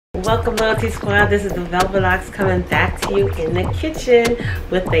Welcome, Loyalty Squad. This is the Velvet coming back to you in the kitchen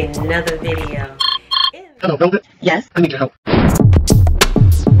with another video. Hello, Velvet. Yes? I need your help.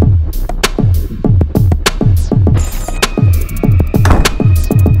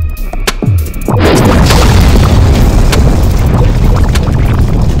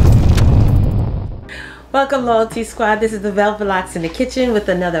 Welcome, Loyalty Squad. This is the Velvet in the kitchen with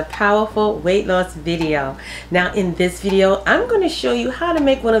another powerful weight loss video. Now in this video, I'm going to show you how to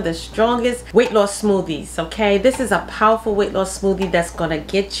make one of the strongest weight loss smoothies, okay? This is a powerful weight loss smoothie that's going to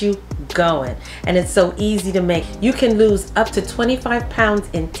get you going. And it's so easy to make. You can lose up to 25 pounds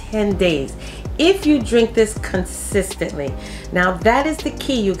in 10 days if you drink this consistently. Now that is the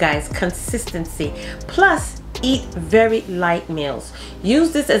key, you guys, consistency. Plus, eat very light meals.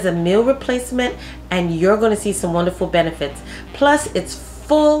 Use this as a meal replacement and you're going to see some wonderful benefits. Plus, it's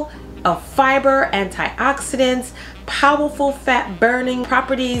full of fiber, antioxidants, powerful fat burning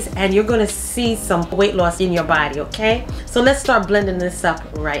properties, and you're going to see some weight loss in your body, okay? So let's start blending this up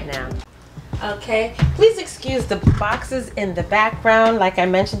right now. Okay, please excuse the boxes in the background. Like I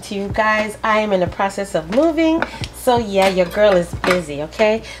mentioned to you guys, I am in the process of moving. So yeah, your girl is busy,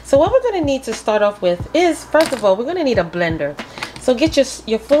 okay? So what we're gonna need to start off with is, first of all, we're gonna need a blender. So get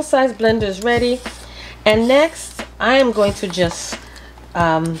your full-size blenders ready. And next, I am going to just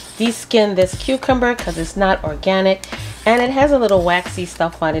de-skin this cucumber because it's not organic. And it has a little waxy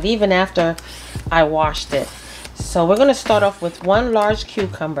stuff on it, even after I washed it. So we're gonna start off with one large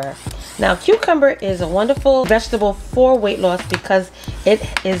cucumber. Now, cucumber is a wonderful vegetable for weight loss because it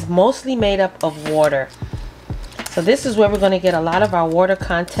is mostly made up of water. So this is where we're going to get a lot of our water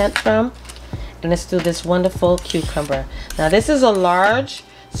content from. And let's do this wonderful cucumber. Now this is a large,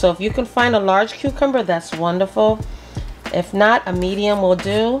 so if you can find a large cucumber, that's wonderful. If not, a medium will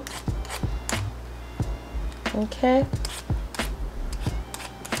do. Okay.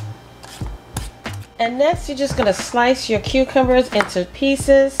 And next, you're just going to slice your cucumbers into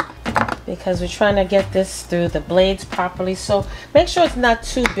pieces because we're trying to get this through the blades properly. So make sure it's not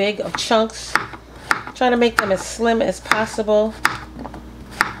too big of chunks. Trying to make them as slim as possible.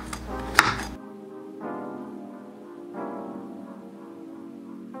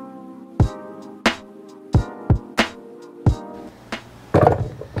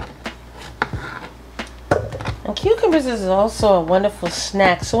 And cucumbers is also a wonderful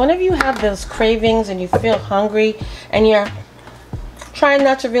snack. So whenever you have those cravings and you feel hungry and you're trying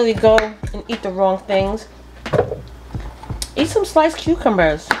not to really go and eat the wrong things, eat some sliced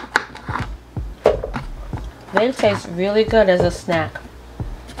cucumbers. They taste really good as a snack.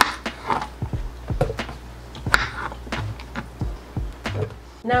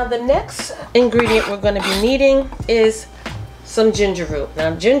 Now the next ingredient we're going to be needing is some ginger root.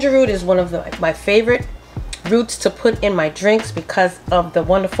 Now ginger root is one of my favorite roots to put in my drinks because of the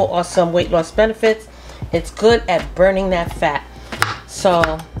wonderful, awesome weight loss benefits. It's good at burning that fat.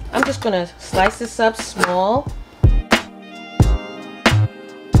 So I'm just going to slice this up small.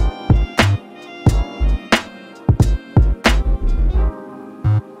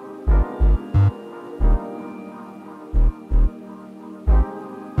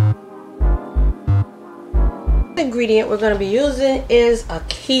 Ingredient we're going to be using is a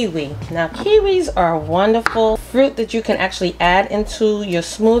kiwi. Now kiwis are a wonderful fruit that you can actually add into your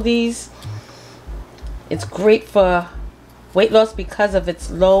smoothies. It's great for weight loss because of its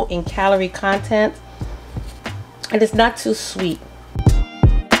low in calorie content and it's not too sweet.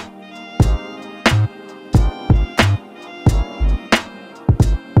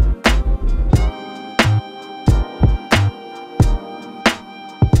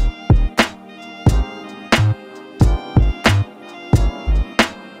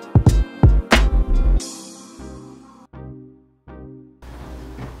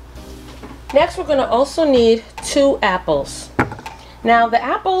 Next, we're going to also need 2 apples. Now, the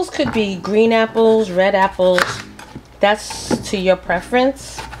apples could be green apples, red apples. That's to your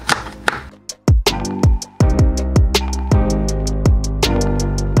preference.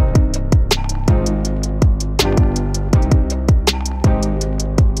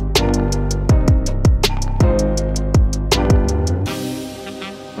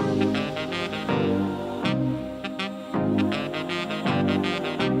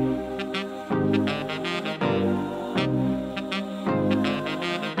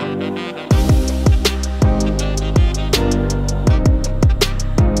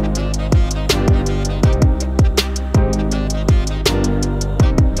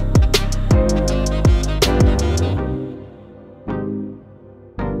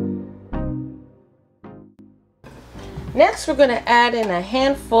 Next, we're going to add in a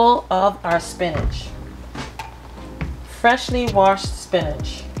handful of our spinach. Freshly washed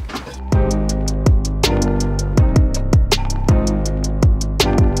spinach.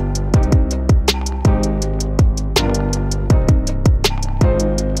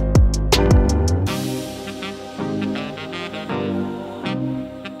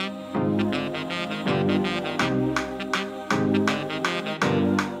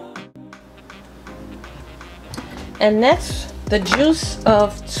 And next, the juice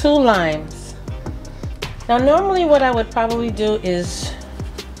of 2 limes. Now normally what I would probably do is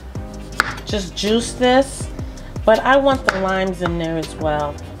just juice this, but I want the limes in there as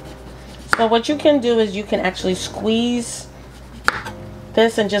well. So what you can do is you can actually squeeze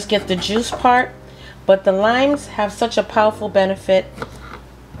this and just get the juice part, but the limes have such a powerful benefit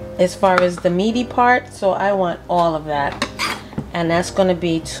as far as the meaty part, so I want all of that. And that's going to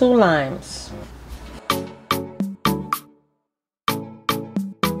be 2 limes.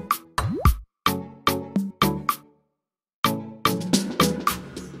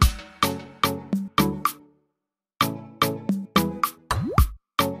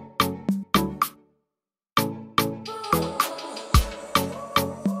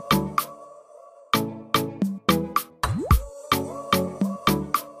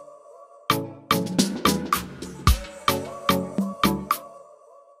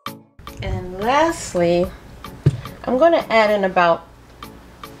 And lastly, I'm going to add in about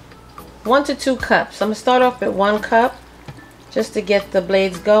 1 to 2 cups. I'm going to start off at 1 cup just to get the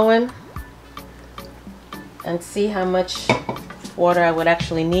blades going and see how much water I would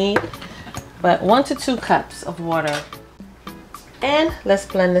actually need. But 1 to 2 cups of water. And let's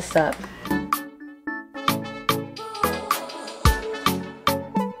blend this up.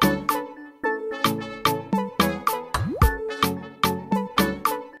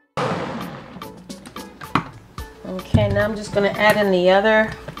 Okay, now I'm just going to add in the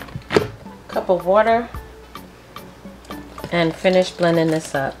other cup of water and finish blending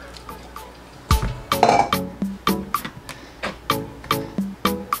this up.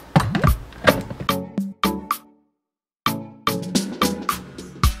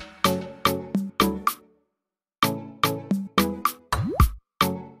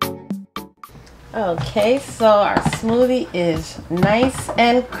 Okay, so our smoothie is nice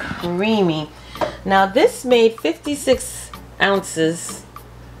and creamy. Now this made 56 ounces.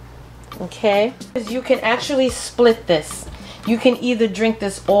 Okay, you can actually split this. You can either drink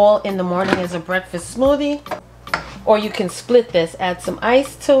this all in the morning as a breakfast smoothie, or you can split this, add some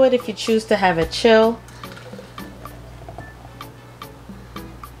ice to it if you choose to have it chill.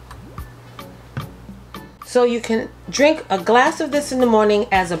 So you can drink a glass of this in the morning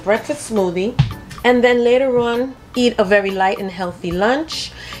as a breakfast smoothie, and then later on eat a very light and healthy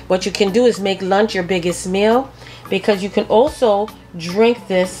lunch. What you can do is make lunch your biggest meal, because you can also drink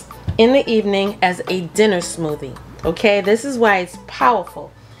this in the evening as a dinner smoothie. Okay, this is why it's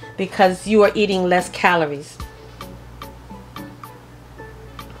powerful, because you are eating less calories.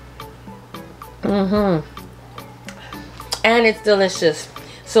 And it's delicious.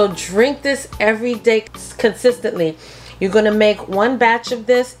 So drink this every day consistently. You're going to make 1 batch of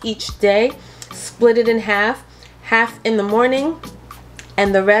this each day, split it in half in the morning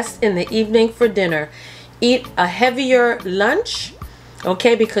and the rest in the evening for dinner. Eat a heavier lunch,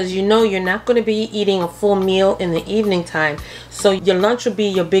 okay, because you know you're not going to be eating a full meal in the evening time. So your lunch will be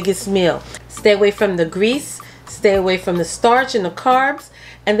your biggest meal. Stay away from the grease, stay away from the starch and the carbs,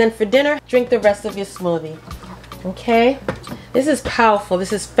 and then for dinner, drink the rest of your smoothie. Okay, this is powerful.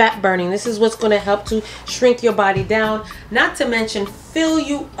 This is fat burning. This is what's going to help to shrink your body down, not to mention fill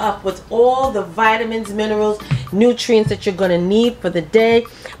you up with all the vitamins, minerals, nutrients that you're going to need for the day.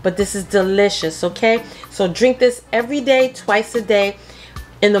 But this is delicious. Okay, so drink this every day, twice a day,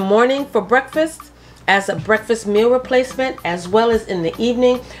 in the morning for breakfast as a breakfast meal replacement, as well as in the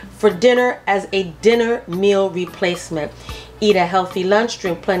evening for dinner as a dinner meal replacement. Eat a healthy lunch,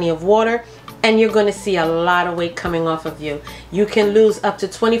 drink plenty of water, and you're going to see a lot of weight coming off of you. You can lose up to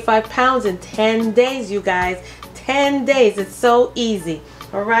 25 pounds in 10 days, you guys. 10 days. It's so easy.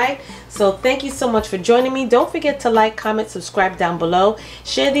 All right. So thank you so much for joining me. Don't forget to like, comment, subscribe down below.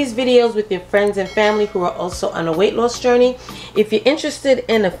 Share these videos with your friends and family who are also on a weight loss journey. If you're interested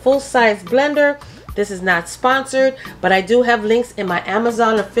in a full-size blender, this is not sponsored, but I do have links in my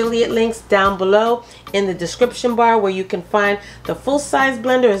Amazon affiliate links down below in the description bar, where you can find the full-size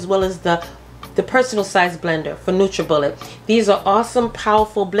blender as well as the personal size blender for NutriBullet. These are awesome,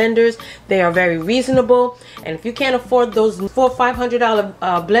 powerful blenders. They are very reasonable, and if you can't afford those $400 or $500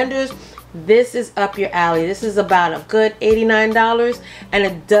 blenders, this is up your alley. This is about a good $89, and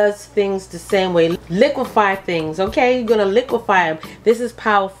it does things the same way. Liquefy things, okay? You're gonna liquefy them. This is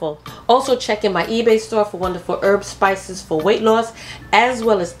powerful. Also check in my eBay store for wonderful herb spices for weight loss, as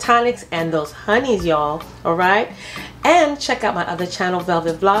well as tonics and those honeys, y'all. All right, and check out my other channel,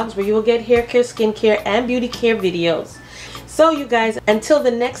 Velvet Vlogs, where you will get hair care, skincare, and beauty care videos. So you guys, until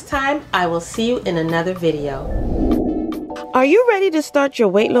the next time, I will see you in another video. Are you ready to start your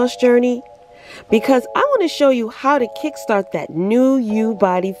weight loss journey? Because I want to show you how to kickstart that new you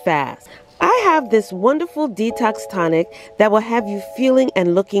body fast. I have this wonderful detox tonic that will have you feeling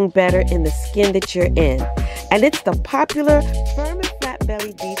and looking better in the skin that you're in. And it's the popular Firm and Flat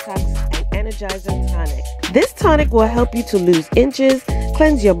Belly Detox and Energizer Tonic. This tonic will help you to lose inches,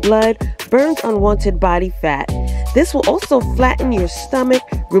 cleanse your blood, burn unwanted body fat. This will also flatten your stomach,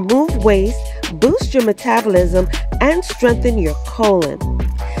 remove waste, boost your metabolism, and strengthen your colon.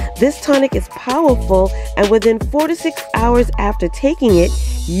 This tonic is powerful, and within 4 to 6 hours after taking it,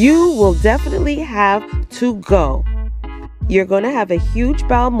 you will definitely have to go. You're going to have a huge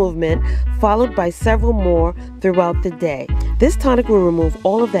bowel movement followed by several more throughout the day. This tonic will remove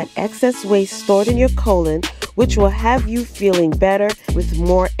all of that excess waste stored in your colon, which will have you feeling better with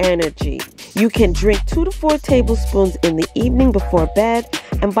more energy. You can drink 2 to 4 tablespoons in the evening before bed,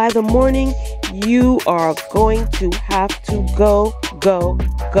 and by the morning, you are going to have to go,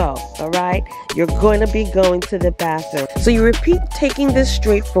 all right? You're going to be going to the bathroom. So you repeat taking this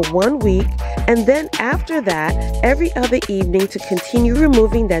straight for 1 week, and then after that, every other evening to continue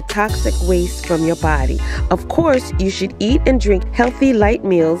removing that toxic waste from your body. Of course, you should eat and drink healthy light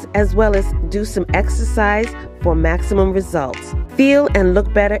meals as well as do some exercise for maximum results. Feel and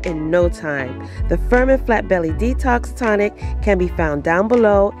look better in no time. The Firm and Flat Belly Detox Tonic can be found down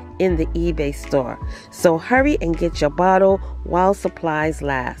below in the eBay store. So hurry and get your bottle while supplies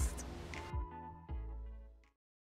last.